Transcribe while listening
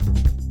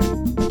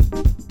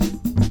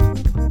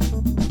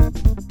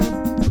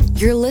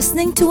You're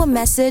listening to a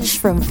message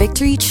from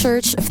Victory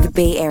Church of the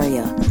Bay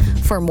Area.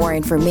 For more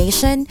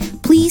information,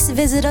 please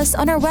visit us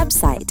on our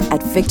website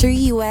at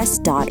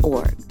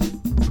victoryus.org. It's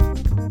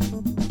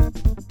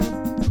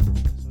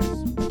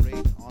a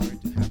great honor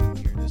to have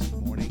you here this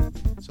morning.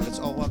 So let's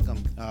all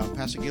welcome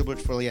Pastor Gilbert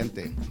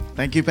Foliente.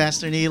 Thank you,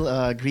 Pastor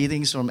Neil.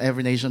 Greetings from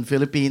Every Nation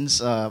Philippines,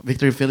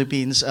 Victory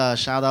Philippines.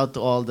 Shout out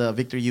to all the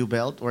Victory U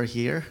Belt. We're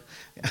here.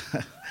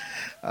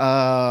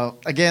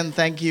 Again,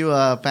 thank you,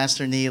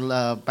 Pastor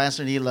Neil.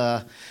 Pastor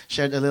Neil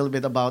shared a little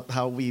bit about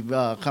how we've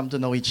come to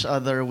know each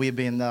other. We've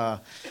been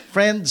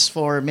friends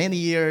for many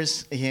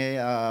years.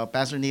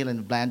 Pastor Neil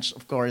and Blanche,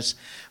 of course,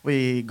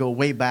 we go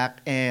way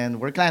back, and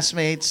we're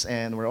classmates,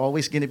 and we're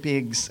always guinea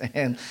pigs.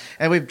 And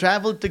we've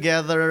traveled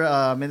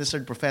together,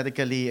 ministered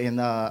prophetically in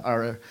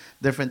our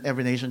different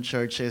Every Nation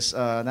churches,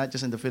 not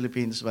just in the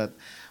Philippines, but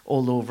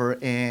all over.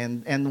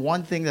 And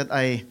one thing that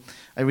I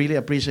really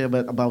appreciate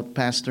about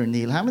Pastor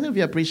Neil. How many of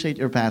you appreciate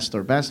your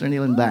pastor, Pastor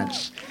Neil and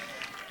Blanche?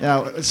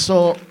 Yeah,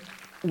 so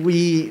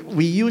we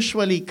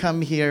usually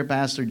come here,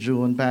 Pastor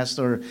June,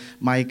 Pastor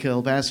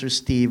Michael, Pastor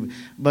Steve,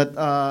 but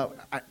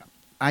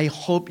I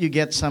hope you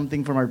get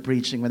something from our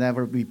preaching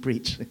whenever we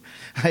preach.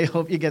 I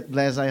hope you get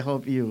blessed. I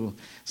hope you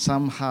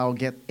somehow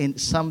get in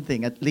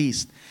something at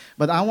least.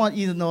 But I want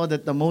you to know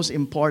that the most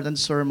important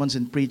sermons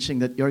and preaching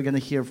that you're going to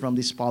hear from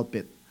this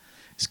pulpit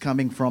is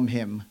coming from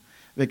him,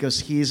 because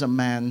he is a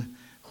man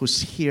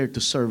who's here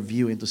to serve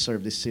you and to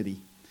serve this city.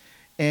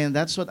 And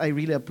that's what I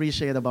really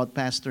appreciate about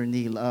Pastor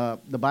Neil.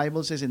 The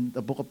Bible says in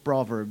the book of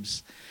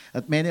Proverbs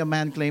that many a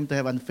man claim to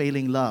have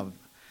unfailing love,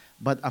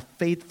 but a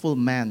faithful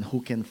man who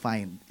can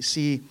find. You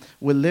see,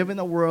 we live in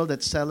a world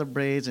that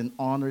celebrates and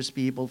honors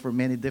people for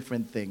many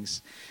different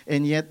things.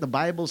 And yet the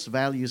Bible's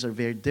values are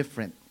very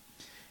different.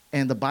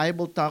 And the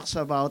Bible talks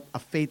about a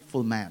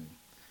faithful man.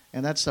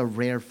 And that's a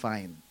rare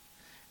find.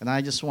 And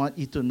I just want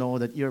you to know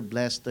that you're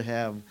blessed to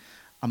have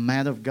a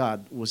man of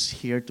God who was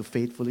here to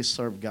faithfully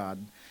serve God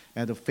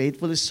and to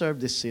faithfully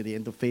serve this city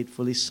and to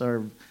faithfully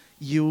serve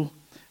you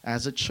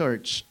as a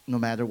church no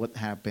matter what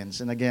happens.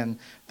 And again,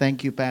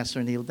 thank you,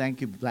 Pastor Neil. Thank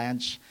you,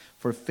 Blanche,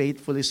 for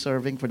faithfully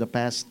serving for the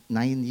past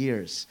 9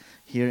 years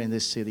here in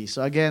this city.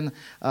 So again,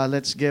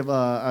 let's give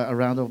a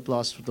round of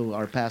applause to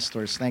our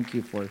pastors. Thank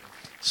you for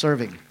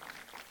serving.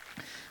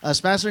 As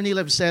Pastor Neil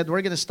have said,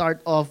 we're going to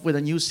start off with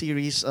a new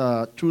series,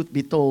 Truth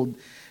Be Told.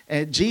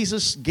 And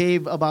Jesus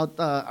gave about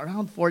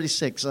around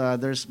 46.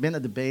 There's been a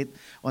debate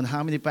on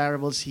how many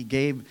parables he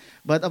gave,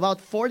 but about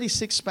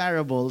 46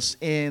 parables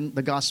in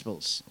the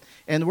Gospels.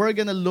 And we're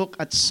going to look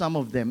at some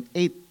of them,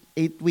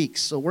 eight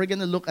weeks. So we're going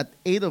to look at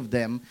 8 of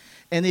them.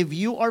 And if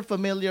you are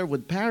familiar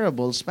with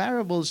parables,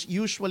 parables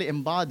usually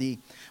embody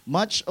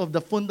much of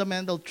the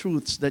fundamental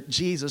truths that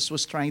Jesus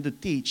was trying to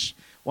teach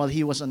while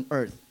he was on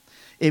earth.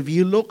 If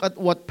you look at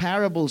what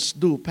parables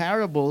do,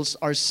 parables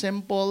are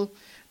simple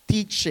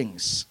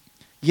teachings,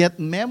 yet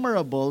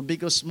memorable,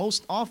 because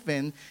most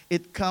often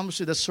it comes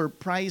with a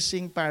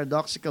surprising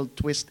paradoxical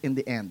twist in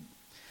the end.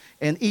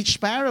 And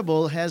each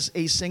parable has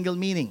a single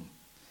meaning.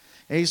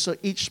 Okay, so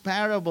each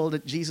parable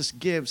that Jesus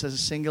gives has a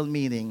single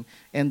meaning,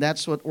 and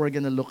that's what we're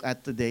going to look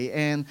at today.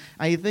 And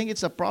I think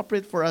it's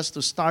appropriate for us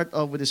to start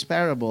off with this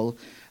parable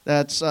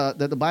that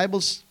the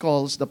Bible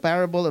calls the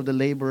parable of the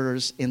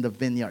laborers in the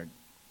vineyard.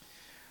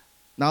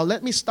 Now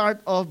let me start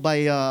off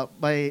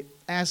with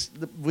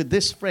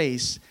this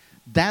phrase,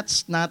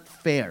 "That's not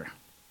fair."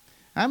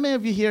 How many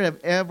of you here have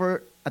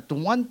ever, at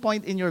one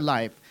point in your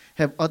life,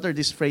 have uttered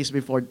this phrase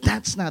before?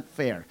 That's not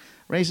fair.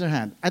 Raise your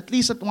hand. At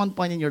least at one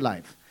point in your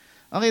life.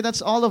 Okay,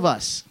 that's all of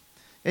us.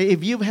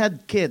 If you've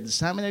had kids,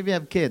 how many of you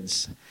have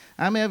kids?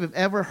 How many of you have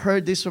ever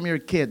heard this from your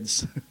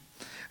kids?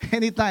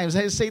 Anytime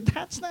they say,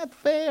 "That's not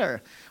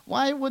fair."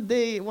 Why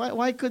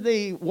could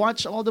they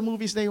watch all the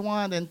movies they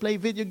want and play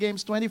video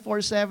games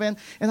 24/7,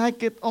 and I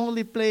could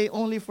only play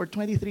for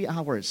 23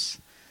 hours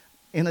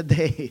in a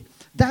day?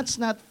 That's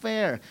not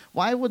fair.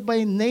 Why would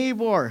my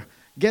neighbor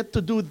get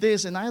to do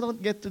this and I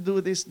don't get to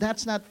do this?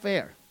 That's not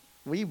fair.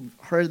 We've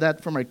heard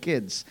that from our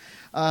kids.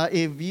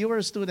 If you are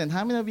a student,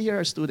 how many of you here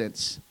are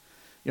students?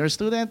 You're a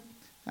student?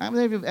 How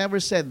many of you have ever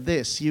said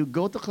this? You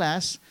go to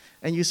class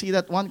and you see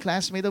that one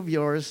classmate of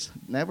yours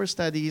never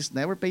studies,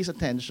 never pays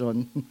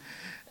attention,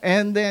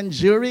 and then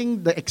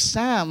during the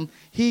exam,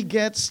 he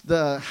gets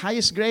the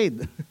highest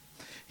grade.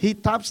 He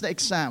tops the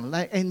exam,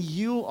 and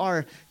you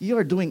are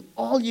doing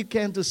all you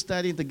can to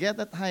study to get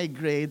that high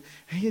grade,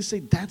 and you say,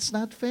 "That's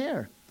not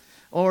fair."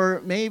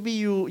 Or maybe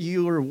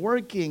you're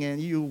working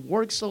and you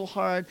work so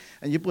hard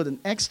and you put an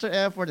extra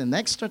effort and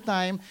extra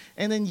time,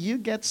 and then you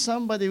get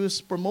somebody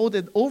who's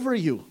promoted over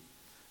you,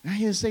 and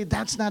you say,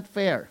 "That's not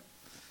fair."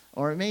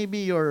 Or maybe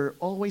you're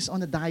always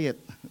on a diet.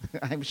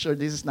 I'm sure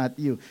this is not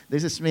you.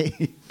 This is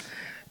me.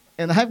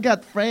 And I've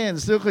got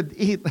friends who could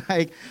eat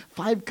like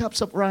 5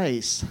 cups of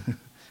rice.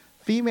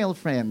 Female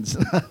friends.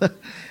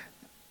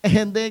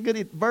 And they could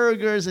eat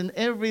burgers and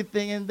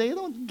everything, and they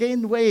don't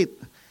gain weight.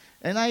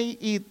 And I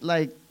eat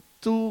like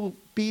 2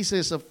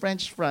 pieces of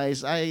French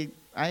fries. I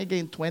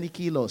gain 20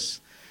 kilos.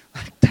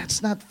 Like,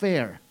 that's not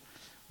fair.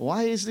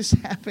 why is this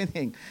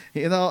happening?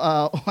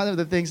 One of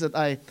the things that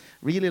I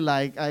really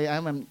like,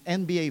 I'm an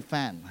NBA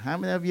fan. How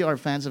many of you are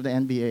fans of the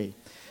NBA?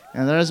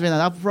 And there has been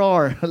an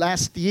uproar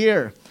last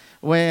year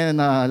when,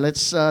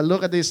 let's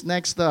look at this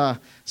next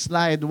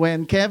slide,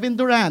 when Kevin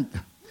Durant,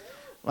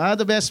 one of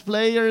the best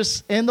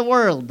players in the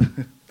world,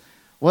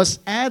 was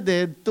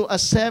added to a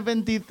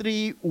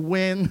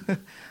 73-win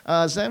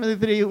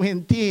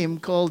 73-win team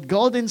called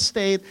Golden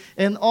State,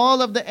 and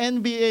all of the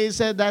NBA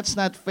said that's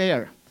not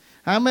fair.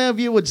 How many of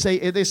you would say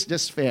it is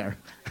just fair?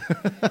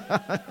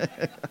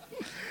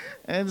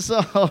 And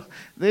so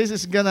this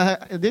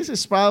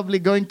is probably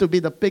going to be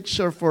the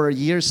picture for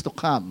years to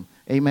come.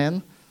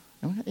 Amen?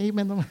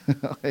 Amen.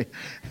 Okay.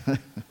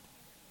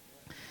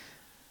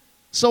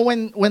 So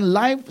when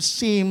life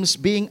seems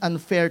being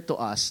unfair to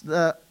us,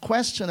 the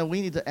question that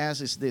we need to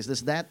ask is this: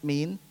 does that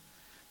mean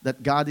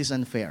that God is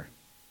unfair?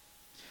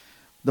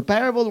 The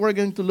parable we're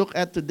going to look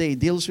at today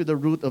deals with the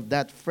root of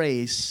that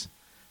phrase,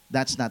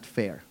 "that's not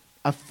fair."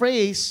 A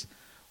phrase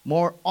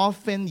more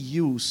often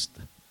used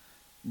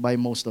by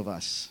most of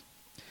us.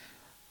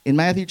 In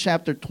Matthew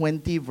chapter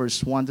 20,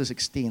 verse 1 to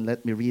 16,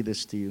 let me read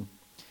this to you.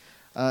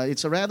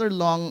 It's a rather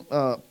long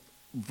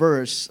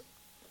verse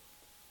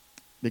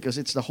because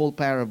it's the whole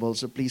parable,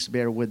 so please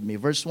bear with me.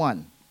 Verse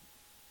 1.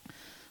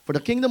 For the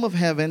kingdom of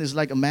heaven is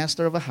like a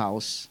master of a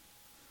house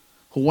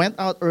who went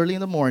out early in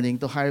the morning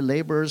to hire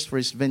laborers for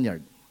his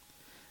vineyard.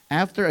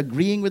 After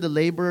agreeing with the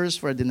laborers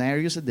for a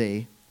denarius a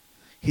day,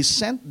 he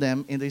sent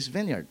them into his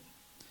vineyard.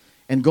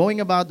 And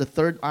going about the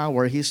third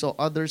hour, he saw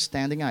others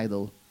standing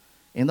idle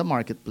in the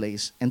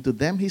marketplace. And to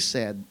them he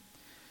said,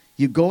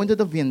 you go into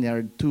the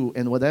vineyard too,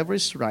 and whatever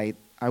is right,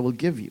 I will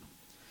give you.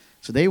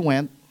 So they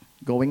went,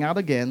 going out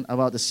again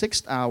about the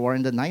 6th hour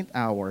and the 9th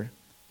hour,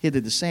 he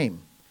did the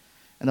same.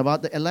 And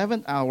about the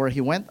 11th hour,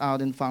 he went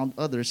out and found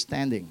others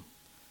standing.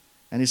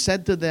 And he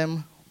said to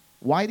them,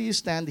 why do you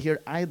stand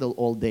here idle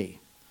all day?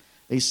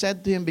 They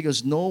said to him,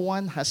 because no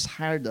one has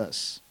hired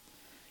us.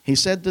 He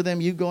said to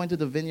them, you go into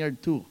the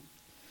vineyard too.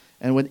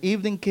 And when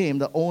evening came,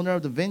 the owner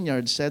of the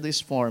vineyard said to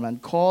his foreman,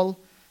 call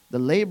the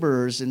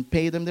laborers and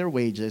pay them their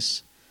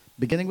wages,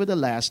 beginning with the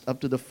last up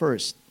to the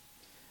first.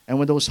 And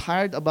when those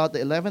hired about the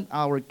 11th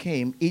hour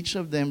came, each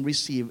of them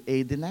received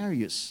a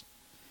denarius.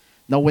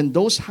 Now when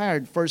those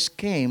hired first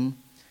came,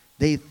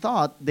 they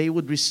thought they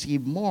would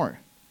receive more.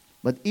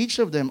 But each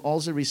of them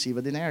also received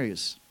a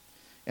denarius.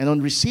 And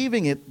on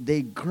receiving it,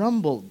 they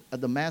grumbled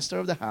at the master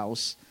of the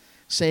house,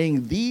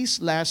 saying, these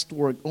last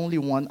worked only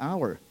 1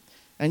 hour,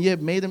 and you have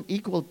made them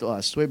equal to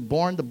us, who have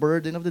borne the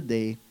burden of the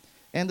day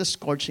and the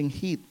scorching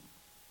heat.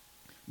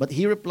 But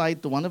he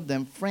replied to one of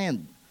them,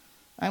 friend,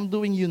 I am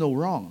doing you no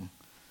wrong.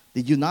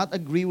 Did you not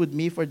agree with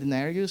me for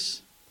denarius?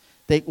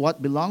 Take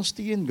what belongs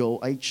to you and go.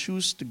 I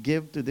choose to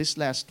give to this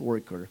last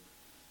worker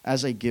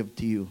as I give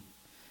to you.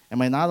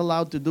 Am I not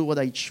allowed to do what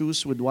I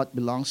choose with what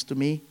belongs to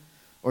me?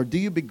 Or do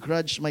you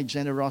begrudge my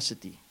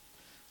generosity?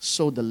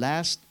 So the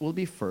last will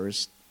be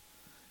first,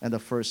 and the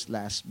first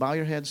last. Bow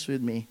your heads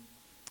with me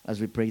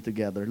as we pray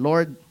together.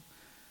 Lord,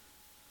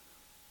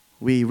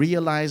 we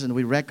realize and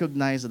we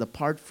recognize that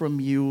apart from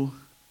you,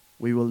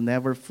 we will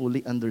never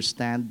fully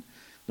understand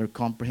nor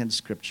comprehend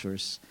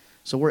scriptures.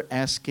 So we're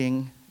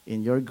asking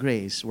in your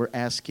grace, we're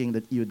asking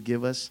that you would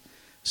give us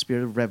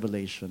spirit of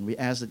revelation. We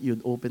ask that you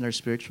would open our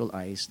spiritual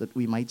eyes that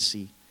we might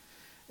see,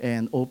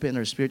 and open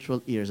our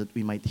spiritual ears that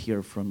we might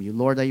hear from you.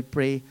 Lord, I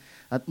pray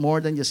that more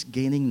than just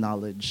gaining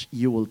knowledge,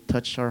 you will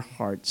touch our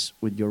hearts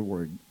with your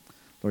word.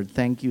 Lord,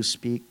 thank you.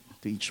 Speak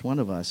to each one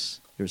of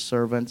us. Your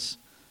servants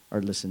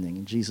are listening.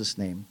 In Jesus'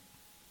 name,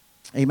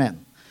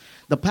 amen.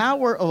 The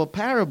power of a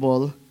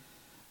parable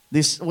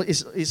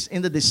is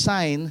in the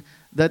design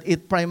that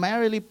it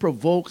primarily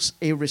provokes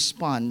a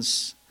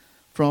response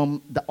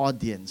from the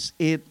audience.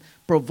 It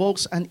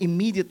provokes an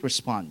immediate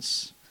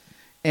response.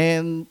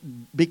 And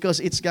because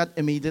it's got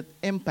immediate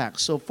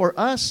impact. So for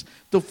us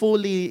to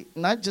fully,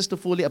 not just to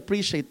fully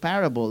appreciate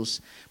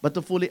parables, but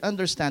to fully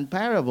understand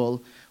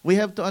parable, we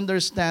have to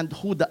understand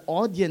who the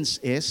audience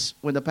is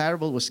when the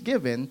parable was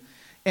given,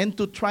 and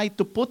to try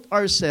to put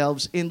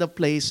ourselves in the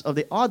place of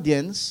the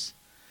audience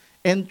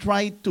and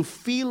try to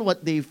feel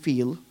what they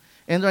feel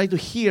and try to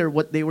hear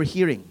what they were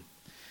hearing.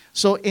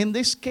 So in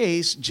this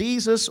case,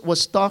 Jesus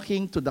was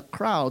talking to the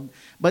crowd,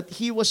 but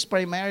he was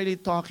primarily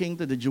talking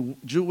to the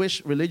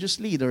Jewish religious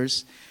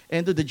leaders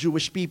and to the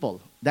Jewish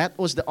people. That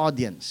was the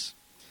audience.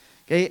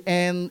 Okay,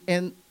 and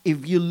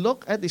if you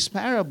look at this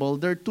parable,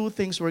 there are two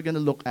things we're going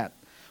to look at.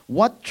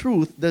 What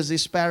truth does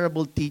this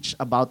parable teach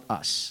about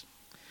us?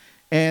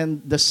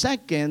 And the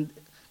second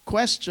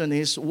question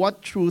is,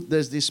 what truth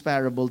does this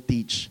parable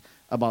teach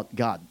about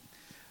God?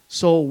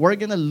 So we're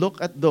going to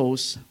look at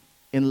those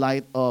in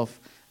light of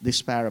this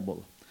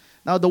parable.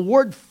 Now, the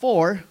word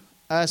for,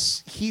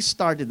 as he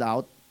started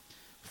out,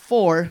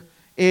 for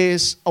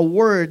is a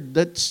word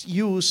that's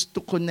used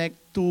to connect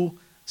two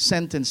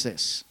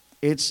sentences.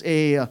 It's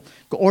a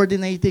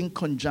coordinating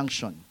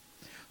conjunction.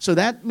 So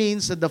that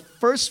means that the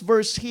first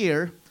verse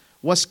here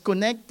was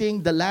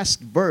connecting the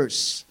last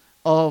verse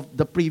of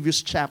the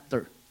previous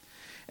chapter.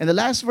 And the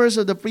last verse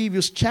of the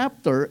previous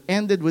chapter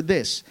ended with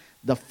this: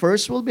 the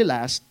first will be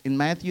last, in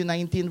Matthew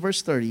 19,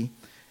 verse 30,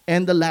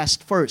 and the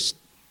last first.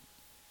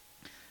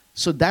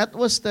 So that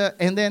was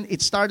and then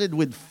it started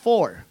with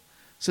 4.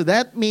 So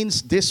that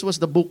means this was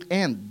the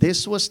bookend.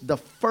 This was the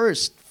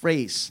first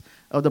phrase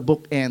of the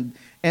bookend.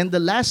 And the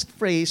last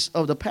phrase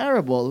of the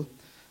parable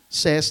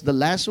says the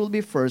last will be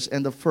first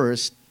and the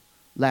first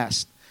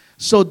last.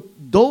 So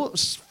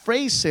those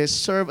phrases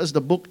serve as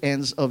the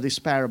bookends of this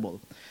parable.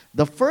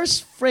 The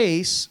first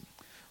phrase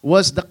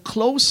was the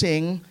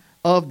closing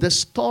of the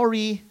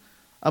story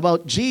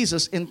about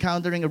Jesus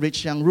encountering a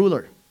rich young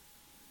ruler.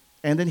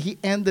 And then he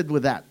ended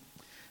with that.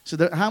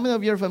 So how many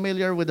of you are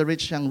familiar with the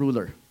rich young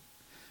ruler?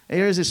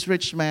 Here's this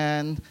rich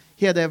man.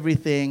 He had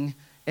everything,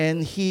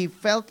 and he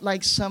felt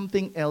like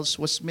something else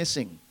was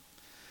missing.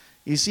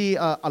 You see,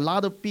 a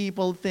lot of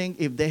people think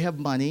if they have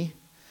money,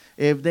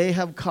 if they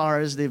have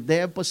cars, if they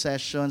have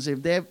possessions,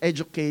 if they have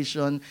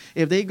education,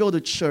 if they go to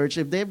church,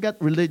 if they've got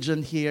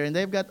religion here, and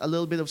they've got a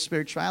little bit of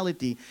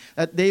spirituality,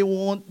 that they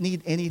won't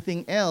need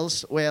anything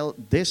else. Well,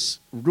 this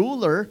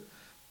ruler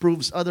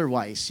proves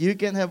otherwise. You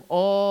can have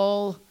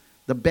all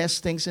the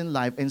best things in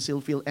life and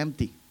still feel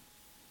empty.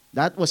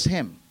 That was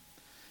him.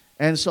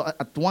 And so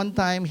at one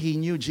time, he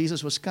knew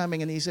Jesus was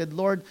coming, and he said,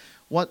 Lord,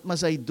 what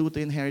must I do to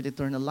inherit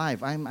eternal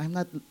life?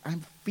 I'm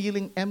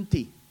feeling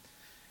empty.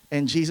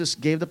 And Jesus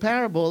gave the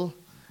parable.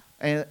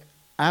 And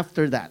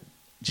after that,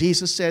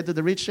 Jesus said to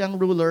the rich young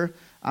ruler,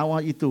 I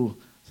want you to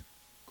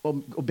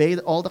obey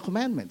all the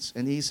commandments.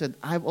 And he said,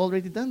 I've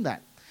already done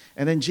that.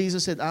 And then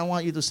Jesus said, I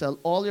want you to sell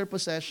all your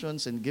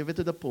possessions and give it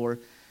to the poor.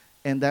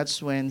 And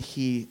that's when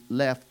he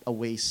left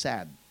away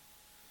sad.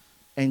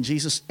 And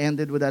Jesus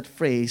ended with that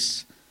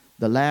phrase,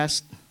 the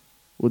last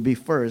would be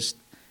first,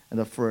 and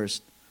the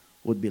first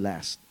would be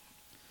last.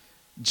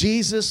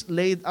 Jesus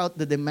laid out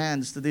the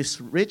demands to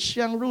this rich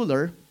young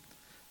ruler,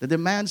 the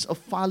demands of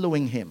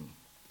following him.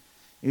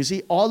 You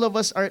see, all of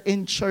us are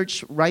in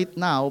church right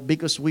now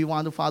because we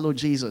want to follow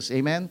Jesus.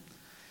 Amen?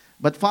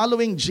 But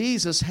following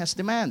Jesus has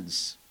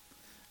demands.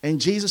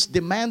 And Jesus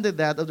demanded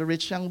that of the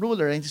rich young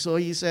ruler. And so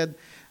he said,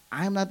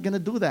 I'm not going to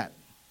do that.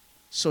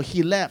 So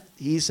he left.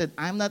 He said,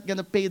 I'm not going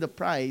to pay the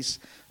price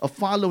of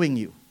following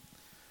you.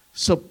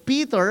 So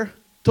Peter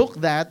took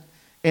that,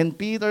 and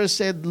Peter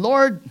said,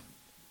 Lord,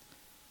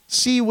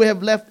 see, we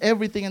have left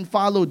everything and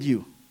followed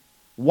you.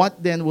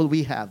 What then will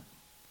we have?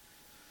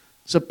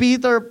 So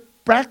Peter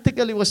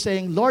practically was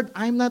saying, Lord,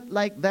 I'm not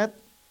like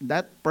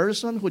that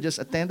person who just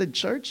attended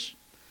church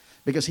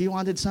because he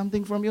wanted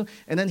something from you.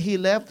 And then he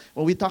left.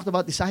 When we talked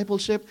about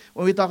discipleship,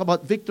 when we talk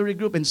about victory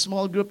group and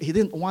small group, he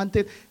didn't want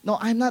it. No,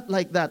 I'm not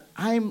like that.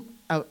 I'm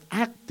an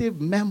active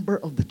member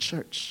of the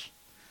church.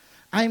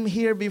 I'm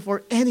here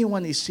before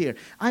anyone is here.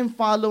 I'm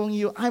following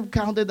you. I've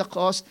counted the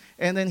cost.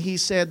 And then he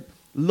said,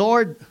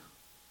 Lord,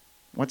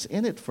 what's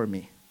in it for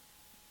me?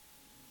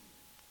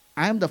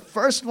 I'm the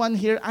first one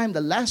here. I'm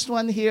the last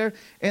one here.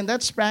 And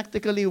that's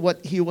practically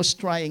what he was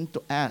trying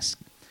to ask.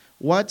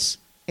 What's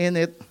in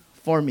it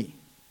for me?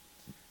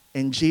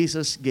 And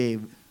Jesus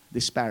gave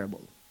this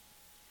parable.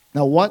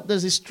 Now, what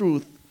does this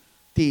truth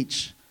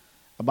teach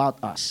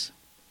about us?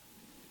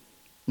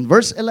 In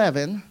verse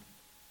 11,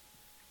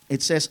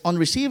 it says, on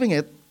receiving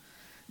it,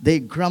 they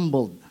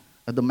grumbled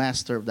at the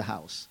master of the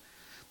house.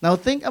 Now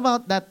think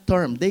about that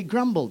term. They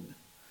grumbled.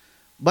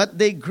 But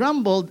they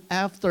grumbled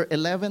after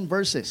 11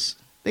 verses.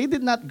 They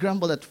did not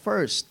grumble at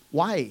first.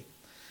 Why?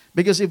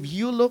 Because if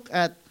you look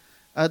at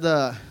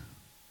the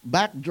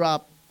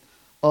backdrop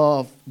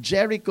of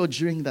Jericho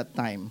during that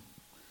time,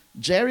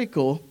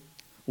 Jericho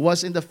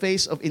was in the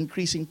face of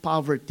increasing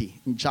poverty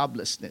and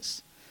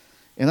joblessness.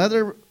 In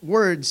other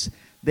words,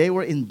 they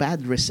were in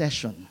bad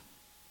recession.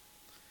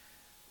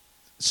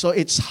 So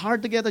it's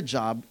hard to get a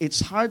job. It's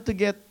hard to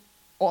get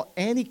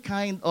any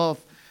kind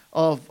of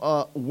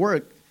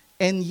work.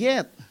 And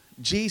yet,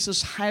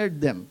 Jesus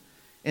hired them,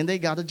 and they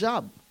got a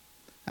job.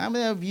 How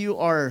many of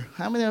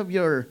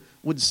you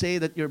would say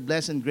that you're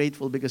blessed and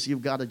grateful because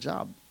you've got a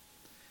job?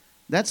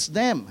 That's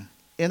them.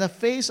 In a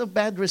phase of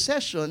bad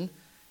recession,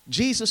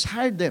 Jesus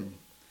hired them.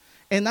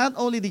 And not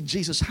only did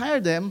Jesus hire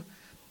them,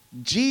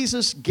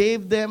 Jesus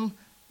gave them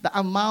the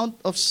amount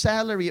of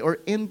salary or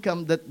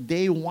income that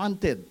they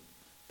wanted.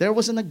 There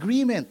was an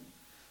agreement.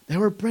 They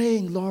were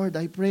praying, Lord,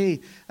 I pray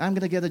I'm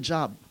going to get a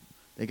job.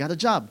 They got a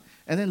job.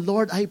 And then,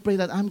 Lord, I pray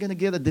that I'm going to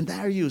get a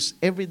denarius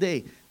every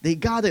day. They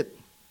got it.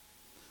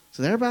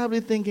 So they're probably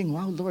thinking,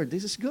 wow, Lord,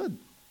 this is good.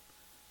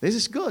 This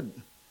is good.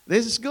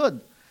 This is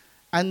good.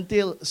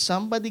 Until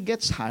somebody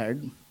gets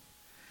hired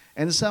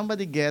and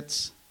somebody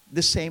gets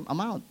the same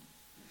amount.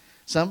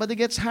 Somebody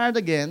gets hired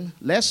again,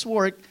 less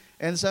work,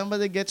 and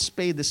somebody gets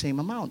paid the same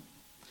amount.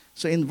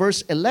 So in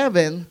verse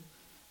 11,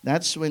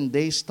 that's when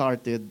they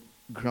started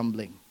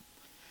grumbling.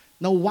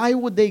 Now, why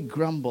would they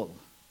grumble?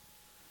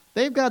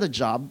 They've got a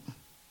job,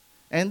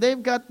 and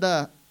they've got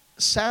the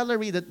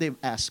salary that they've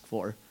asked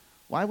for.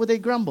 Why would they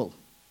grumble?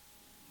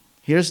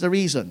 Here's the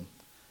reason.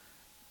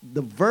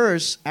 The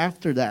verse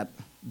after that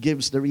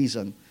gives the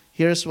reason.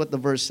 Here's what the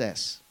verse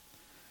says.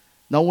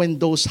 Now, when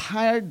those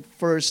hired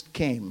first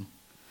came,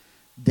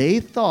 They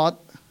thought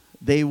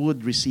they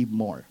would receive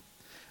more.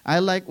 I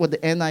like what the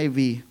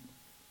NIV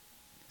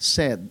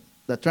said,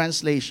 the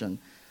translation.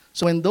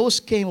 So when those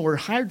came were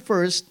hired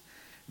first,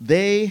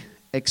 they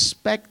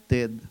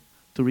expected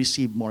to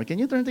receive more. Can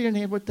you turn to your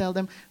neighbor, tell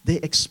them they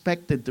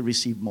expected to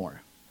receive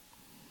more?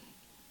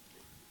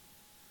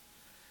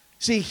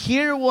 See,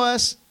 here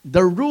was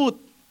the root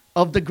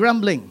of the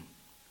grumbling.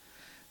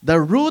 The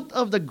root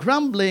of the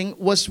grumbling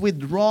was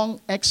with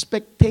wrong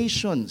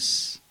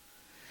expectations.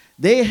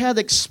 They had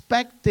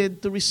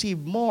expected to receive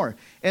more.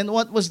 And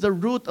what was the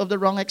root of the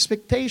wrong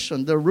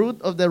expectation? The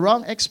root of the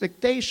wrong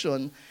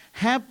expectation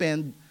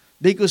happened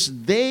because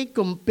they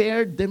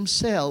compared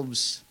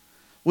themselves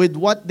with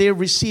what they're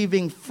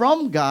receiving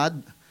from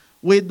God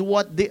with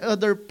what the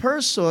other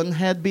person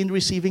had been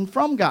receiving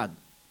from God.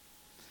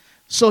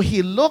 So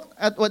he looked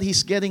at what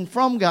he's getting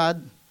from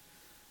God,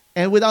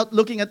 and without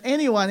looking at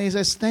anyone, he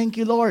says, "Thank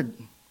you, Lord."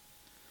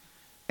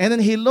 And then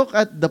he looked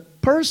at the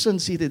person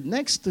seated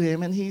next to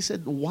him, and he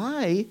said,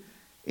 "Why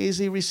is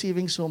he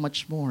receiving so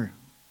much more?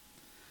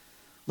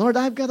 Lord,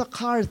 I've got a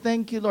car,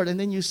 thank you, Lord." And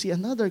then you see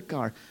another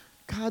car.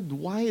 "God,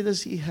 why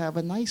does he have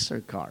a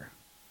nicer car?"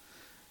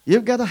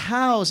 You've got a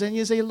house, and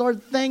you say,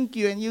 "Lord, thank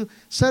you." And you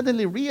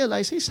suddenly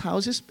realize his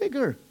house is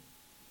bigger.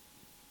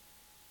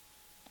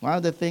 One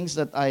of the things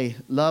that I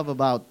love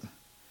about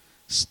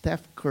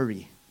Steph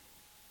Curry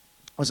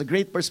was a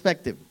great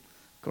perspective.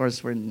 Of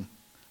course, we're in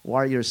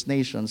Warriors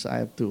Nation, so I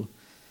have to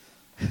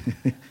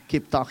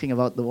keep talking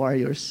about the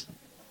Warriors.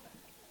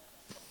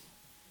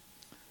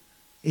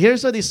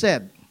 Here's what he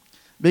said.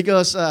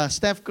 Because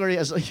Steph Curry,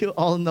 as you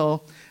all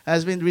know,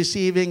 has been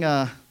receiving,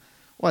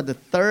 the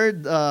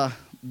third,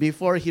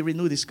 before he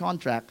renewed his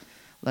contract,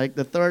 like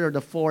the third or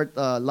the fourth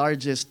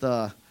largest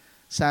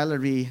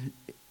salary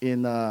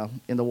in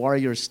the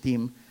Warriors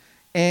team.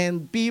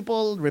 And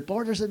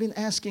reporters have been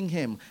asking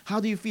him, "How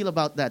do you feel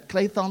about that?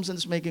 Klay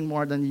Thompson's making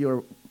more than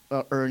you're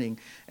earning.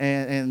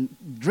 And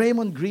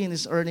Draymond Green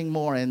is earning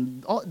more.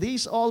 And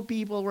these all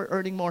people were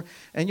earning more.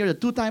 And you're the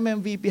two-time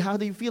MVP. How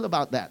do you feel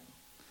about that?"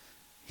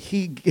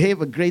 He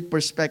gave a great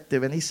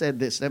perspective, and he said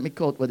this. Let me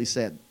quote what he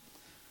said.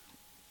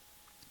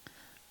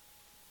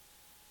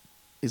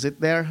 Is it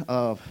there?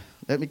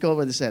 Let me quote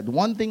what he said.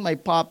 "One thing my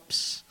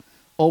pops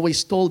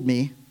always told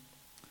me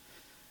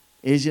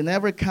is you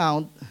never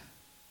count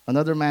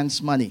another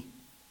man's money.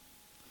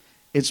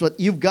 It's what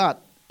you've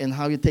got and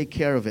how you take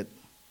care of it.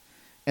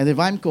 And if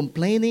I'm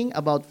complaining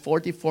about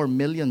 $44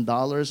 million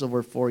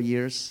over 4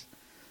 years,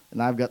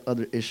 then I've got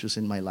other issues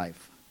in my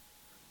life."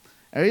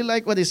 I really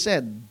like what he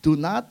said. Do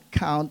not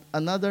count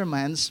another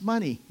man's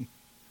money.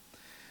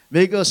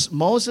 Because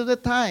most of the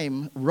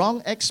time,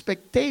 wrong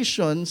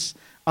expectations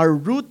are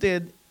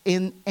rooted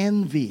in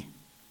envy.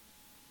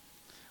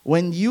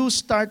 When you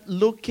start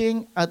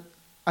looking at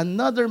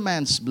another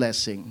man's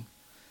blessing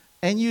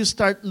and you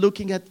start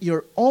looking at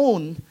your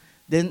own,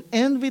 then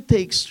envy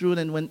takes root.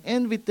 And when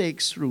envy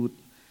takes root,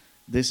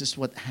 this is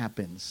what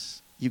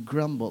happens. You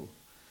grumble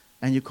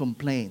and you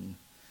complain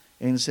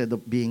instead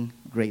of being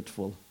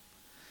grateful.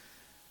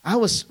 I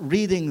was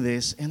reading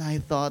this and I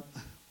thought,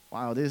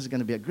 wow, this is going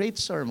to be a great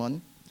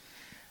sermon.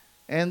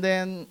 And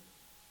then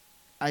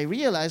I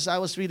realized I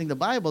was reading the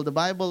Bible. The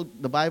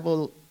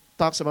Bible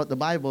talks about the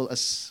Bible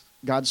as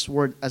God's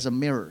word as a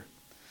mirror.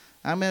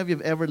 How many of you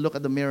have ever looked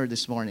at the mirror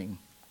this morning?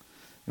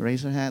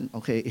 Raise your hand.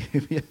 Okay,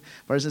 if the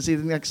person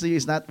sitting next to you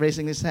is not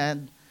raising his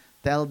hand,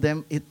 tell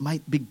them it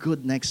might be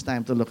good next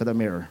time to look at the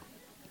mirror.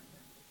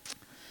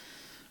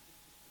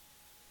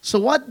 So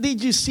what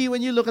did you see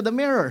when you look at the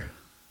mirror?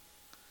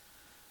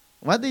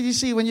 What did you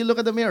see when you look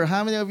at the mirror?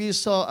 How many of you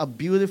saw a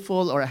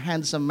beautiful or a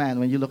handsome man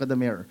when you look at the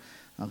mirror?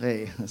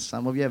 Okay,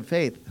 some of you have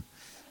faith.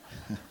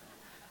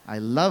 I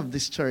love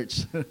this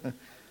church.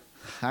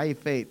 High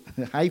faith,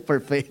 hyper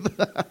faith.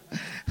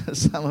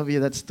 Some of you,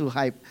 that's too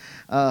hype.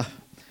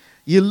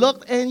 You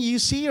look and you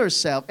see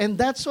yourself. And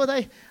that's what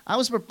I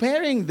was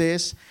preparing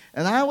this,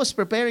 and I was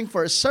preparing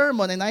for a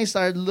sermon, and I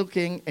started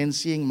looking and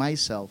seeing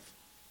myself.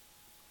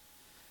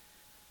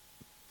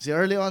 See,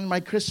 early on in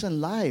my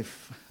Christian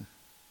life,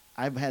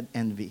 I've had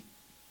envy.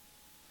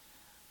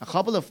 A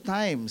couple of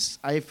times,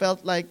 I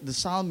felt like the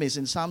psalmist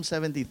in Psalm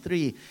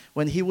 73,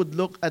 when he would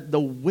look at the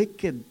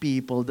wicked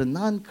people, the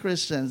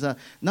non-Christians,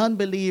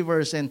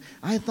 non-believers, and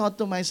I thought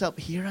to myself,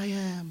 here I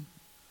am.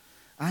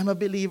 I'm a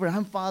believer.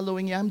 I'm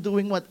following you. I'm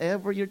doing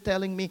whatever you're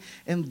telling me.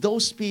 And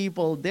those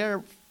people,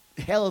 they're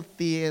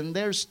healthy, and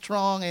they're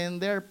strong,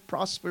 and they're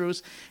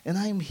prosperous. And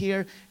I'm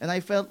here, and I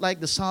felt like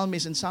the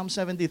psalmist in Psalm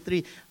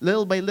 73.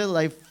 Little by little,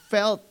 I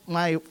felt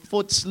my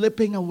foot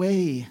slipping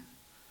away.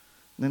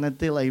 And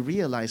until I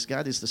realized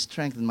God is the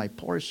strength in my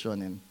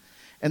portion.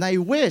 And I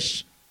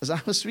wish, as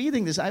I was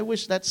reading this, I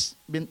wish that's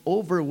been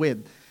over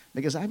with.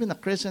 Because I've been a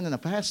Christian and a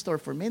pastor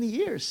for many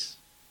years.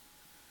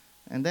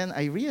 And then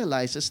I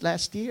realized this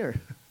last year,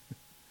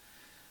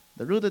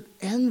 the root of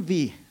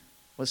envy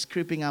was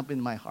creeping up in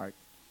my heart.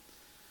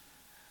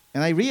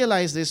 And I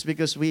realized this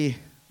because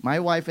my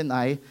wife and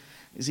I,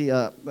 you see,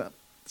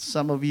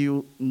 some of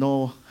you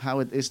know how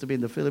it is to be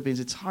in the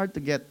Philippines. It's hard to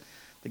get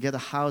to get a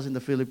house in the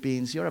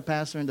Philippines. You're a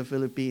pastor in the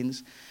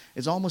Philippines.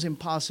 It's almost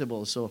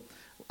impossible. So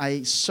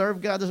I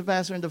served God as a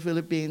pastor in the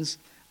Philippines.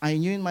 I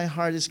knew in my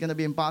heart it's going to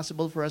be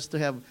impossible for us to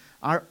have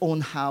our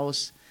own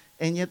house.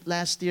 And yet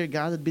last year,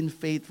 God had been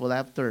faithful.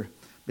 After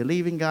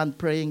believing God,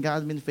 praying, God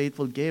had been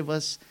faithful, gave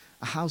us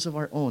a house of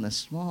our own, a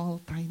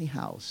small, tiny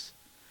house.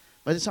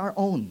 But it's our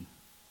own.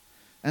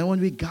 And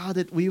when we got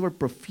it, we were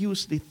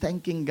profusely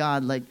thanking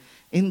God, like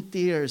in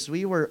tears.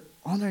 We were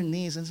on our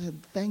knees and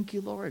said, thank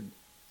you, Lord.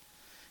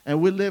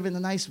 And we live in a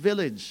nice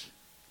village.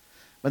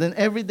 But then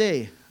every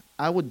day,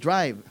 I would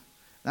drive,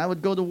 and I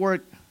would go to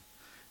work,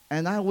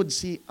 and I would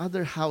see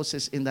other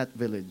houses in that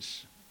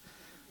village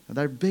that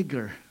are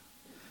bigger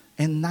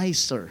and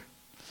nicer.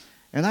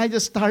 And I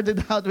just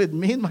started out with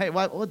me and my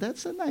wife. Oh,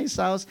 that's a nice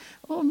house.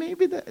 Oh,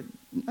 maybe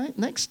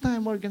next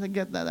time we're going to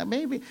get that.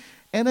 Maybe.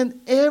 And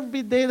then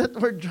every day that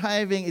we're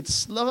driving, it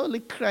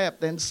slowly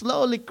crept and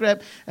slowly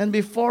crept. And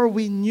before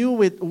we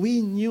knew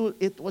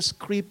it was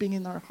creeping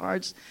in our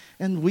hearts.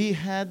 And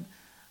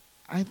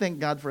I thank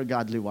God for a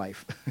godly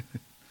wife.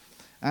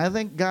 I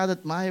thank God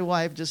that my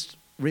wife just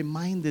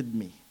reminded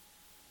me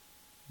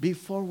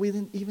before we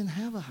didn't even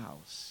have a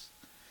house.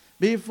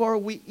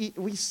 Before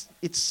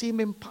it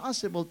seemed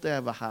impossible to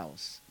have a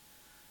house.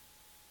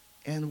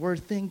 And we're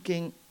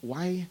thinking,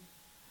 why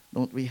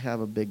don't we have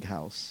a big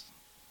house?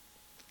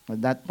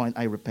 At that point,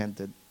 I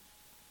repented.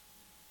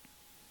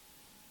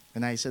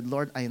 And I said,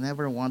 Lord, I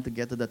never want to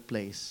get to that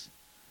place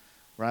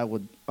where I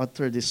would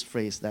utter this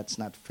phrase, that's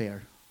not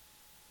fair.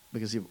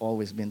 Because you've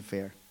always been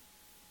fair.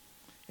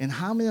 And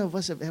how many of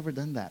us have ever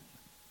done that?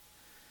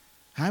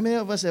 How many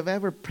of us have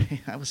ever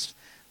prayed? I was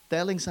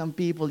telling some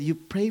people, you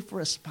pray for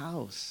a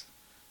spouse.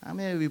 How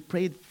many of you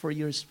prayed for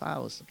your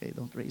spouse? Okay,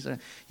 don't raise your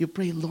hand. You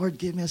pray, Lord,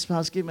 give me a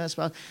spouse, give me a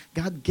spouse.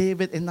 God gave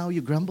it, and now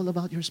you grumble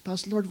about your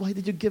spouse. Lord, why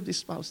did you give this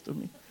spouse to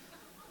me?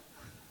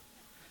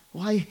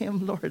 Why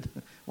him, Lord?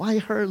 Why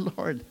her,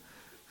 Lord?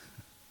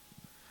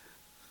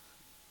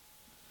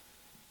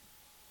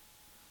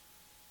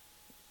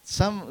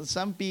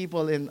 Some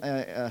people in,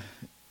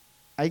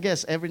 I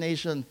guess, every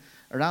nation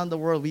around the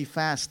world, we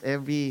fast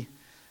every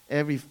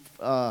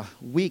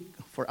week,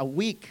 for a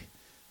week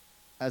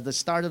at the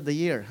start of the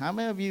year. How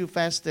many of you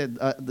fasted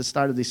at the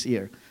start of this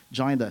year?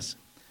 Joined us.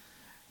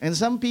 And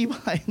some people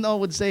I know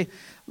would say,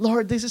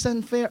 Lord, this is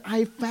unfair.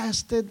 I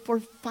fasted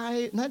for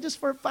not just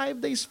for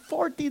 5 days,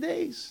 40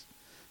 days.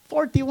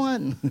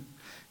 41.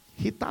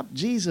 He topped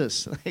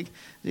Jesus. Like,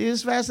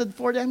 Jesus fasted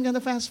 40, I'm going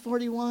to fast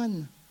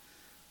 41.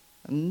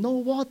 No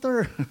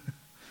water.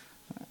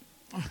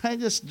 I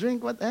just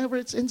drink whatever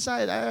it's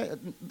inside.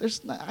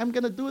 I'm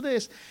going to do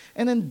this.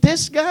 And then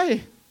this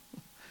guy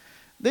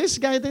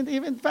didn't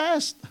even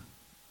fast.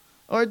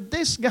 Or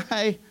this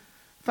guy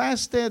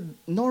fasted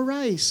no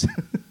rice.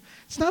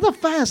 It's not a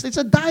fast, it's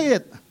a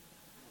diet.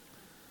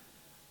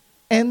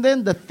 And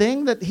then the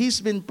thing that he's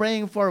been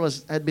praying for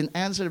had been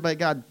answered by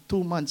God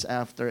 2 months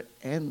after,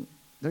 and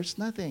there's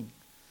nothing.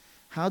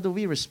 How do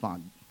we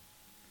respond?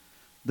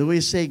 Do we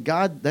say,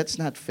 God, that's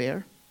not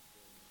fair?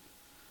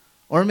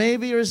 Or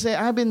maybe you say,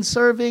 I've been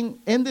serving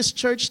in this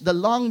church the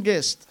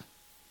longest,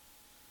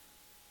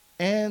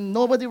 and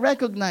nobody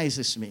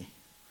recognizes me.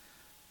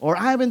 Or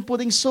I've been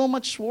putting so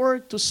much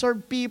work to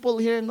serve people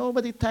here,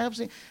 nobody taps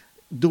me.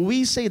 Do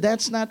we say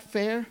that's not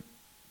fair?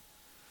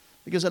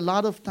 Because a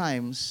lot of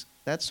times,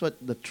 that's what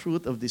the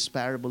truth of this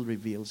parable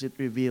reveals. It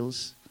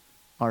reveals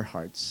our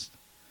hearts.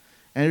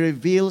 And it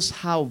reveals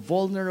how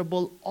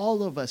vulnerable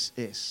all of us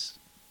is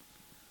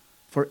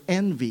for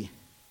envy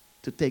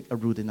to take a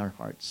root in our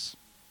hearts.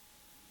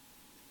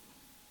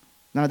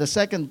 Now, the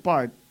second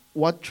part,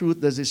 what truth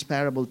does this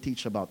parable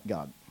teach about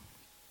God?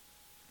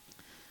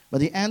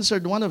 But he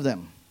answered one of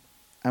them,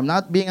 I'm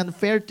not being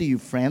unfair to you,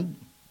 friend.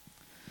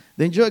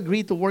 Didn't you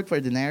agree to work for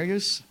a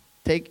denarius?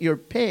 Take your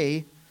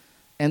pay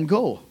and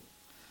go.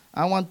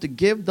 I want to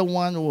give the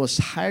one who was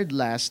hired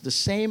last the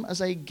same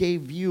as I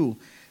gave you.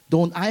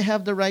 Don't I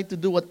have the right to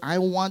do what I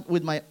want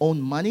with my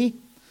own money?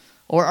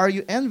 Or are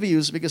you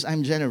envious because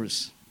I'm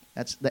generous?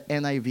 That's the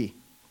NIV.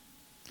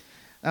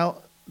 Now,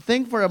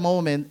 think for a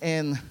moment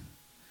and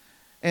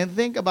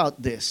think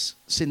about this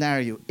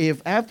scenario.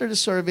 If after the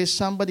service,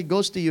 somebody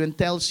goes to you and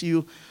tells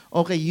you,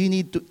 okay, you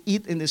need to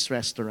eat in this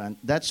restaurant.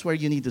 That's where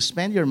you need to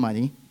spend your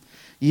money.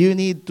 You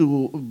need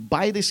to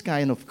buy this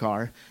kind of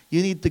car.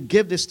 You need to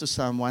give this to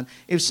someone.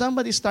 If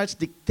somebody starts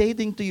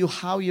dictating to you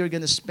how you're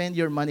going to spend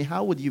your money,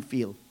 how would you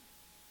feel?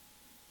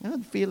 You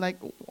would feel like,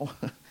 oh,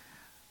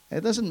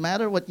 it doesn't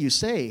matter what you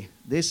say.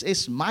 This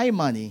is my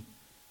money.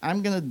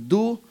 I'm going to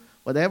do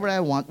whatever I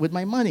want with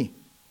my money.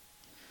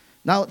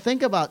 Now,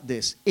 think about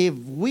this. If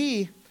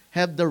we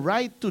have the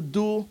right to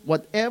do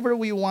whatever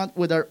we want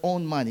with our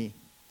own money,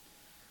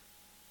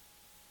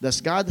 does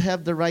God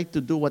have the right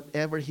to do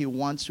whatever He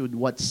wants with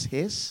what's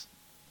His?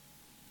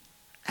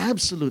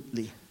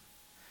 Absolutely.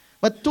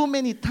 But too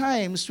many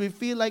times we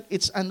feel like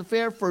it's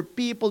unfair for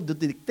people to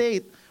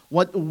dictate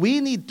what we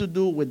need to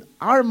do with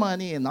our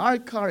money and our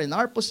car and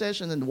our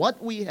possession and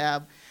what we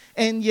have,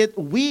 and yet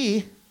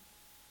that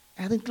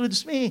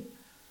includes me,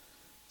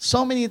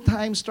 so many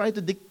times try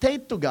to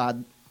dictate to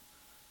God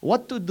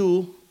what to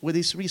do with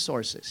His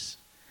resources.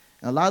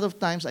 And a lot of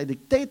times I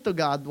dictate to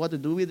God what to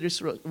do with His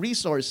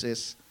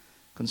resources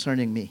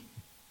concerning me.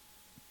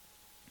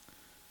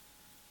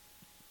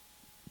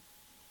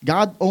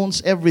 God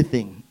owns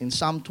everything. In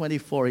Psalm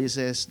 24, He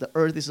says, the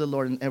earth is the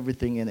Lord and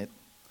everything in it.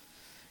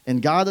 And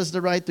God has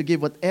the right to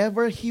give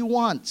whatever He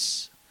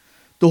wants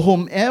to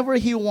whomever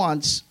He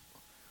wants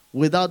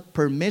without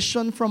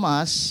permission from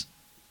us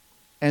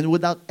and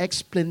without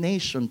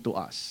explanation to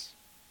us.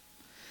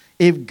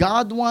 If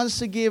God wants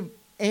to give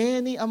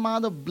any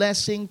amount of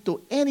blessing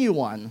to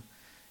anyone,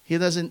 He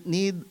doesn't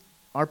need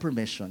our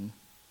permission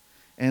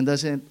and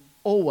doesn't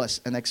owe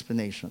us an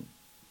explanation.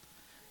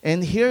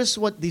 And here's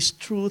what this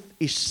truth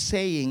is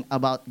saying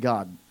about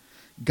God.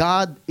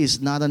 God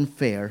is not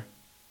unfair.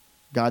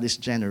 God is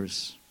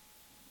generous.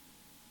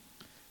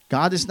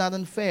 God is not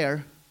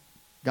unfair.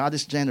 God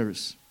is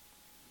generous.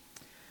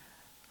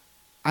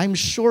 I'm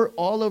sure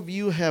all of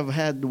you have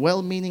had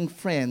well-meaning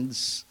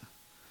friends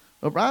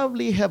who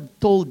probably have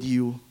told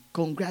you,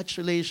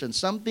 congratulations,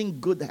 something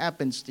good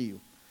happens to you.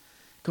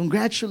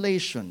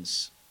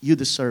 Congratulations, you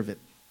deserve it.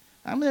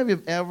 How many of you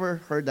have ever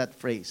heard that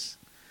phrase?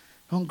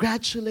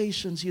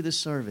 Congratulations, you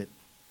deserve it.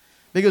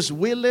 Because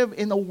we live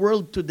in a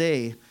world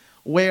today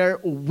where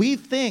we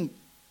think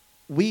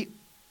we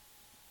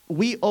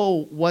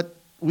owe what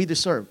we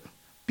deserve.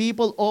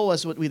 People owe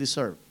us what we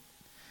deserve.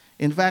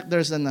 In fact,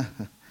 there's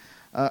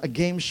a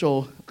game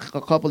show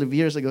a couple of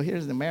years ago here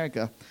in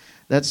America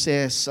that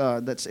says,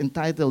 that's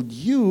entitled,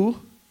 You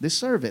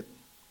Deserve It.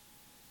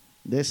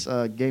 This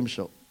game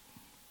show.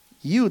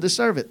 You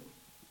deserve it.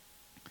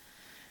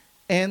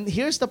 And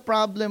here's the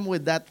problem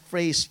with that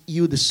phrase,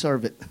 you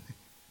deserve it.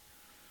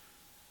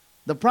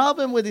 The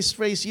problem with this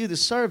phrase, you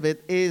deserve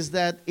it, is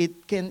that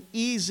it can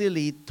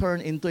easily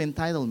turn into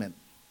entitlement.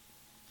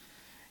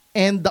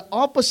 And the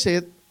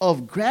opposite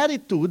of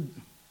gratitude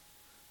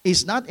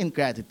is not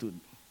ingratitude.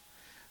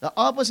 The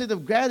opposite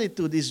of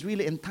gratitude is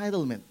really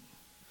entitlement.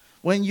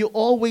 When you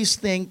always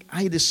think,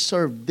 I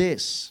deserve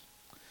this.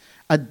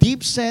 A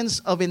deep sense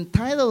of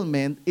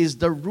entitlement is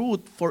the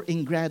root for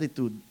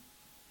ingratitude.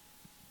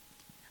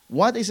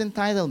 What is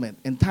entitlement?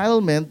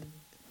 Entitlement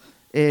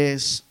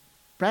is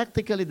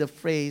practically the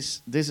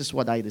phrase, this is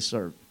what I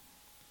deserve.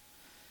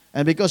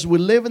 And because we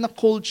live in a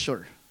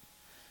culture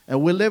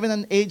and we live in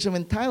an age of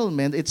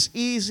entitlement, it's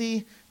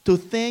easy to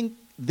think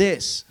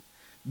this.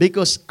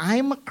 Because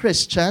I'm a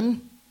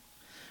Christian,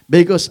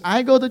 because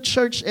I go to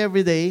church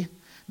every day,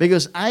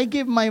 because I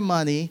give my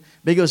money,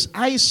 because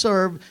I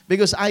serve,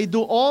 because I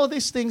do all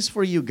these things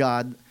for you,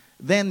 God,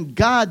 then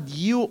God,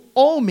 you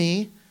owe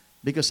me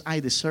because I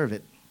deserve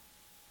it.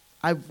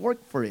 I've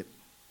worked for it.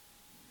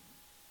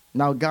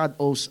 Now God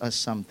owes us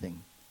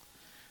something.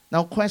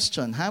 Now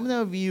question, how many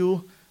of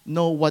you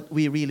know what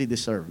we really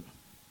deserve?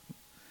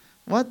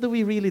 What do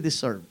we really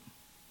deserve?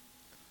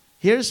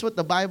 Here's what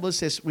the Bible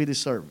says we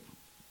deserve.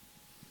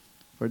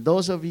 For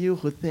those of you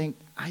who think,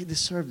 I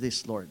deserve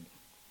this, Lord.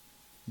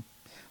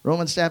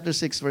 Romans chapter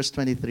 6, verse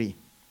 23.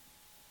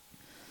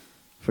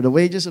 For the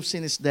wages of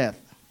sin is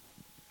death.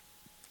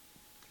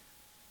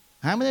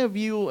 How many of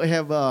you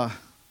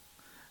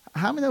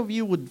how many of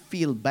you would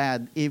feel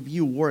bad if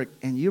you work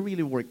and you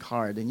really work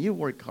hard and you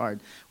work hard?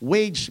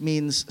 Wage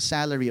means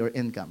salary or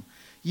income.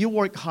 You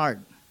work hard.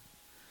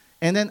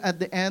 And then at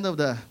the end of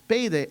the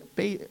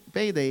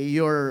payday,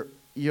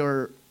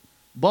 your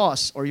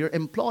boss or your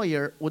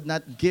employer would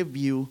not give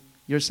you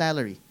your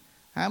salary.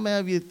 How many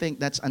of you think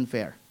that's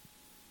unfair?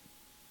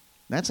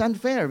 That's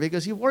unfair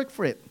because you work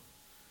for it.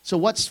 So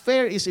what's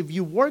fair is if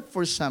you work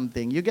for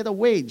something, you get a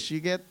wage, you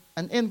get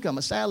an income,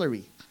 a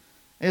salary,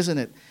 isn't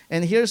it?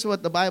 And here's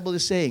what the Bible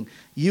is saying.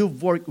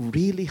 You've worked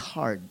really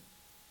hard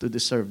to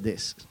deserve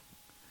this.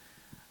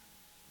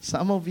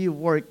 Some of you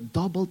work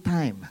double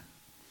time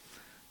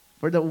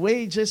for the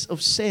wages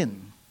of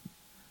sin.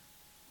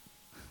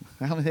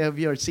 How many of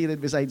you are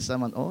seated beside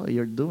someone? Oh,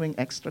 you're doing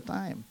extra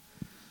time.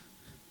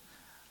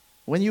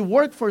 When you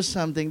work for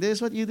something, this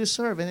is what you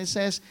deserve. And it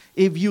says,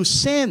 if you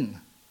sin,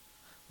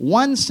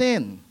 one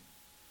sin,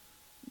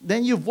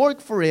 then you've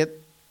worked for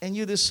it and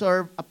you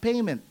deserve a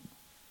payment.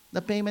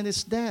 The payment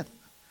is death.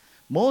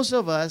 Most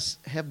of us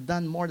have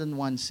done more than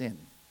one sin.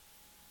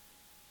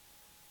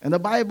 And the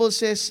Bible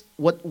says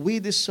what we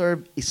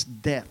deserve is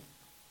death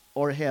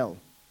or hell.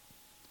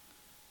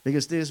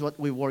 Because this is what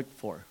we work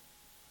for.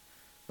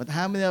 But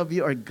how many of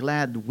you are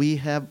glad we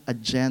have a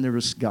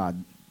generous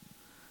God?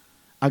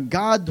 A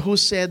God who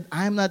said,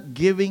 I'm not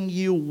giving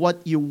you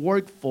what you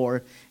work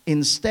for.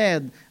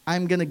 Instead,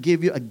 I'm going to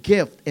give you a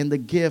gift, and the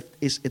gift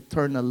is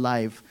eternal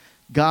life.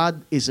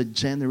 God is a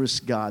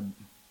generous God.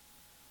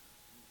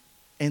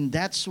 And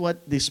that's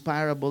what this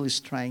parable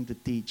is trying to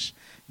teach.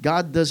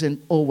 God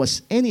doesn't owe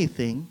us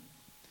anything.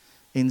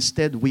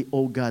 Instead, we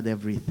owe God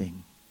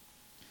everything.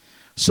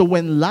 So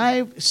when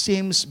life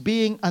seems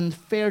being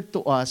unfair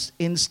to us,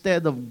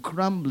 instead of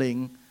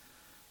grumbling,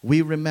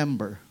 we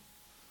remember,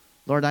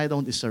 Lord, I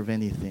don't deserve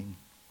anything.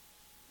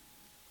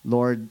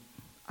 Lord,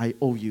 I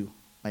owe you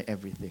my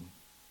everything.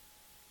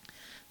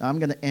 Now I'm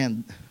going to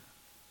end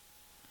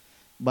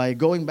by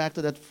going back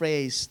to that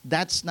phrase,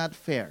 that's not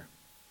fair.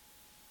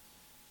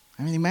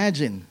 I mean,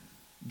 imagine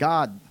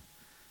God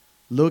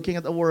looking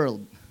at the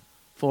world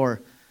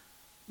for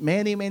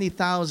many, many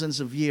thousands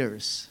of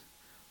years,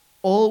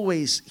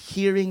 always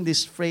hearing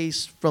this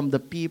phrase from the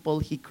people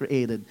he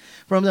created,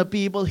 from the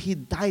people he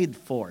died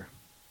for,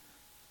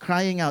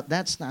 crying out,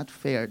 that's not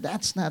fair,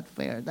 that's not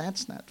fair,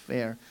 that's not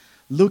fair,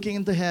 looking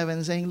into heaven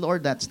and saying,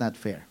 Lord, that's not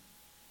fair.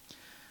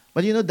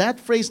 But you know, that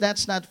phrase,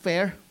 that's not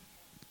fair,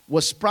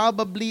 was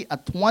probably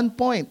at one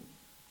point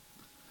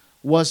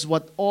was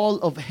what all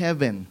of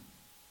heaven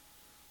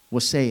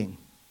was saying.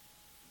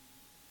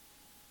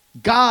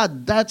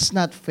 God, that's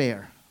not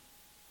fair.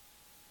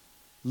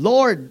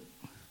 Lord,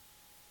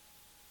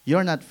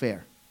 you're not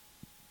fair.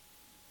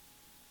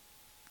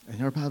 And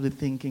you're probably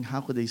thinking,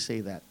 how could they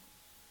say that?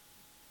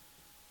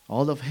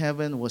 All of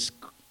heaven was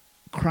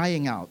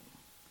crying out,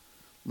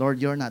 Lord,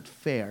 you're not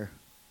fair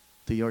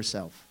to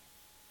yourself.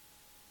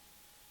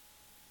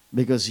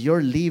 Because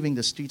you're leaving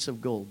the streets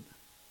of gold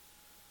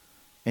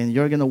and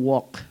you're going to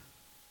walk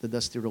the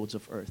dusty roads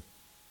of earth.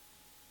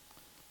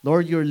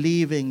 Lord, you're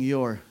leaving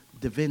your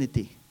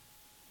divinity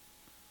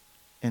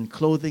and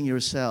clothing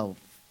yourself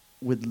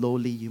with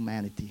lowly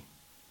humanity.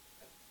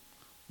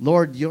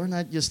 Lord, you're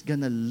not just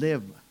going to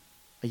live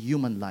a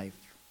human life.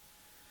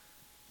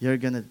 You're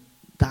going to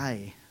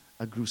die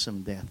a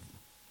gruesome death.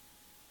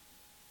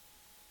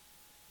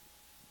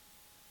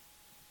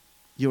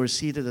 You are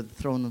seated at the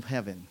throne of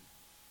heaven,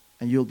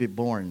 and you'll be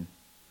born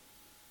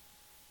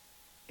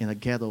in a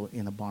ghetto,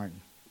 in a barn.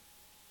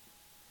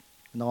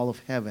 And all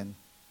of heaven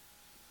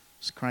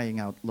is crying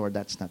out, Lord,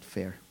 that's not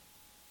fair.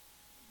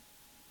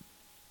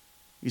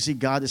 You see,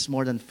 God is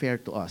more than fair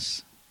to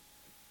us.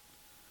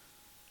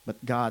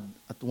 But God,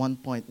 at one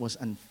point, was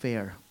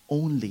unfair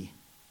only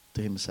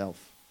to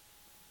himself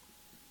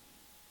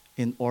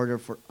in order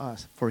for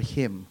us, for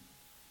him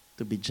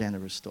to be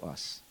generous to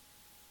us.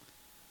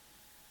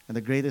 And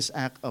the greatest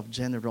act of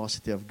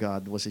generosity of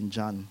God was in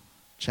John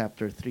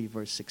chapter 3,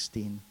 verse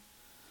 16.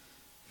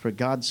 For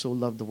God so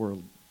loved the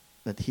world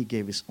that he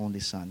gave his only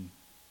Son.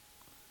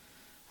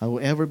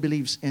 Whoever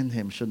believes in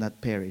him should not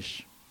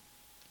perish,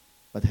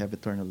 but have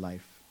eternal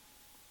life.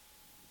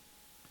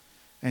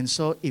 And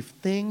so if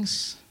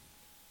things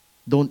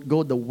don't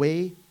go the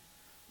way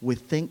we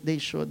think they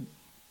should,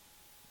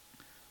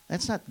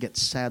 let's not get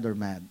sad or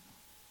mad.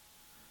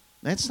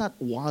 Let's not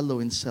wallow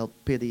in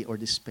self-pity or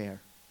despair.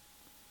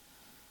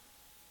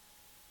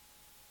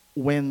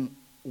 When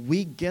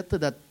we get to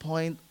that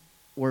point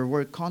where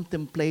we're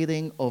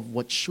contemplating of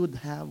what should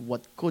have,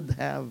 what could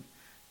have,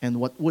 and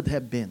what would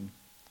have been,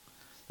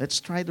 let's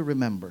try to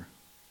remember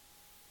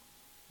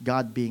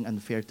God being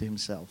unfair to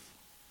himself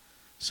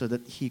so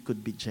that he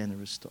could be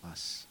generous to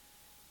us.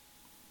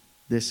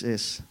 This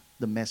is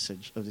the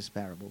message of this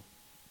parable.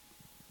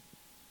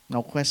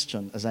 Now,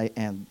 question as I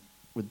end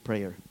with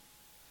prayer.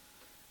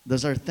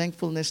 Does our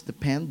thankfulness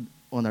depend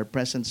on our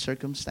present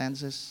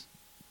circumstances?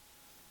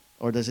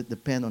 Or does it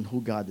depend on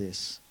who God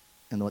is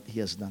and what he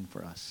has done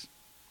for us?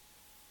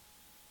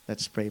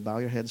 Let's pray. Bow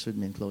your heads with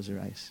me and close your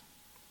eyes.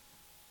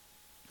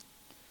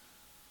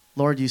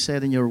 Lord, you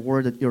said in your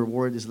word that your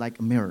word is like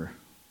a mirror.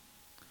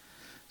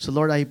 So,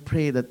 Lord, I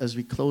pray that as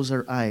we close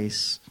our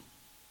eyes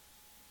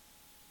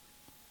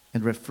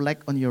and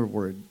reflect on your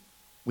word,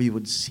 we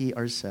would see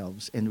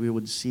ourselves and we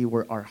would see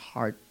where our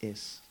heart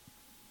is.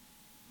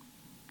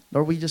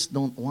 Lord, we just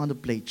don't want to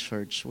play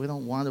church. We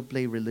don't want to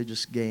play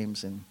religious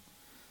games and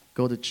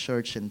go to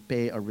church and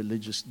pay our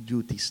religious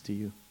duties to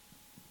you.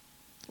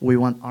 We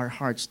want our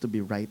hearts to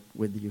be right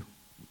with you.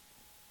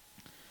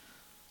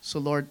 So,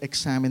 Lord,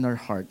 examine our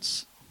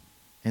hearts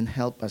and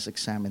help us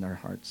examine our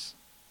hearts.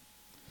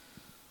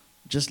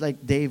 Just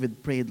like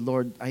David prayed,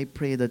 Lord, I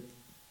pray that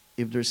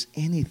if there's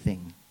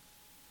anything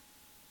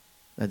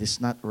that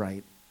is not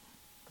right,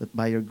 that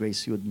by your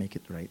grace you would make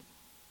it right.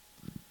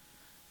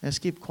 Let's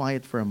keep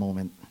quiet for a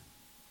moment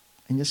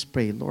and just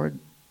pray, Lord,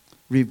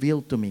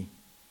 reveal to me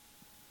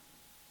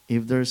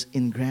if there's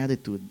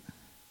ingratitude,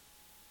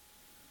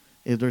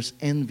 if there's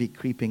envy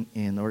creeping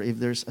in, or if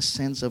there's a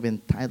sense of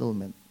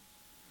entitlement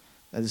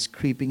that is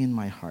creeping in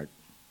my heart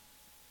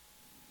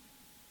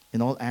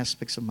in all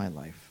aspects of my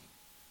life.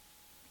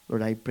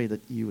 Lord, I pray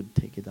that you would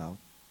take it out.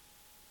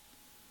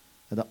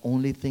 That the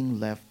only thing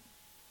left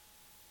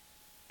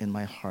in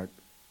my heart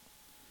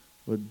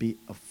would be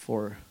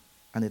for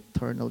an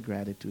eternal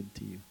gratitude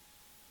to you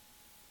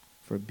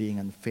for being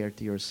unfair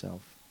to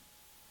yourself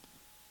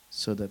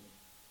so that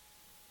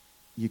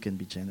you can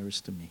be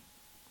generous to me.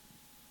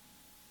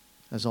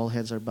 As all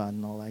heads are bowed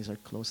and all eyes are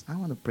closed, I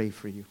want to pray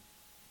for you.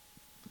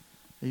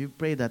 You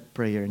pray that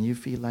prayer and you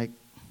feel like,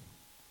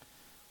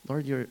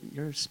 Lord,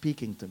 you're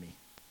speaking to me.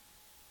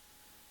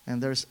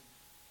 And there's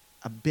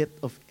a bit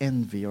of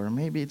envy, or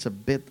maybe it's a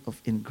bit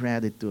of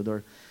ingratitude,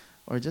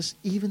 or just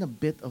even a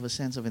bit of a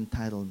sense of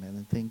entitlement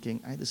and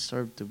thinking, I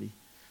deserve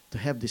to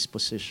have this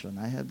position.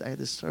 I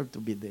deserve to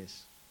be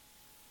this.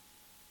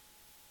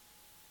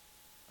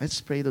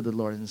 Let's pray to the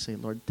Lord and say,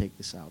 Lord, take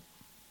this out.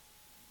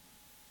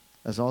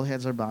 As all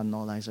heads are bowed and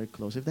all eyes are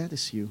closed, if that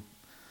is you,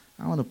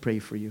 I want to pray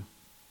for you.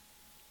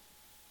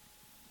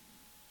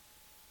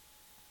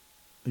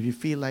 If you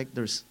feel like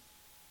there's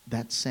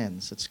that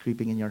sense that's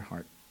creeping in your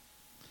heart,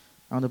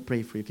 I want to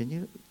pray for you. Can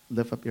you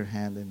lift up your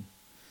hand and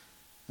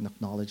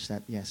acknowledge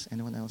that? Yes.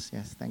 Anyone else?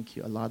 Yes. Thank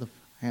you. A lot of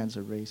hands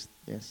are raised.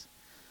 Yes.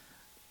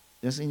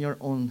 Just in your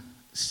own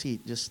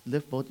seat, just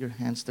lift both your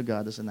hands to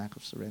God as an act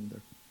of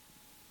surrender.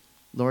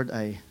 Lord,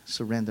 I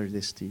surrender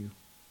this to you.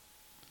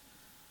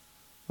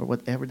 Or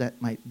whatever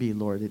that might be,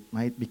 Lord, it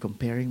might be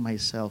comparing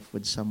myself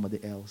with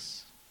somebody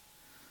else.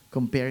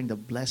 Comparing the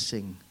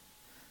blessing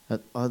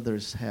that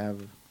others have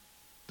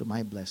to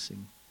my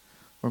blessing.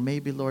 Or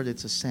maybe, Lord,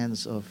 it's a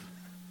sense of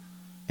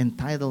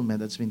entitlement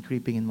that's been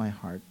creeping in my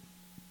heart.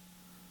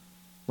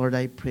 Lord,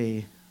 I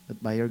pray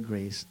that by your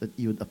grace that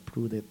you would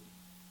uproot it.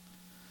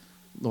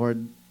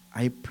 Lord,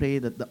 I pray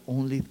that the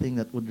only thing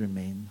that would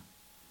remain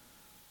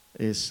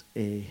is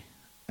an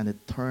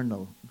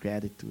eternal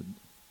gratitude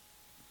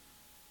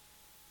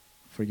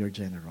for your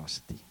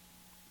generosity.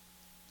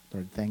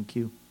 Lord, thank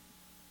you.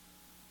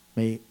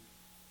 May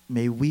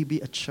we be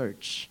a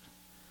church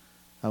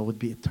that would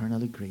be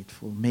eternally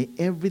grateful. May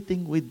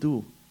everything we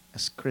do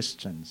as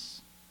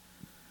Christians,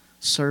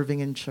 serving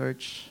in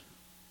church,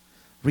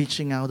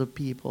 reaching out to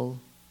people,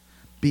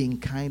 being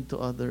kind to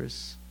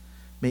others,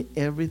 may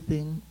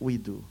everything we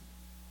do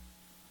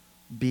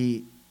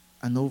be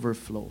an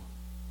overflow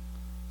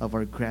of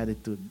our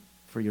gratitude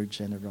for your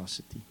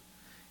generosity.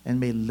 And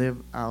may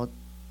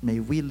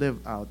we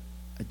live out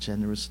a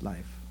generous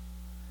life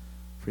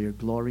for your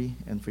glory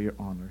and for your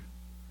honor.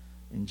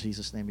 In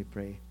Jesus' name we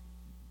pray.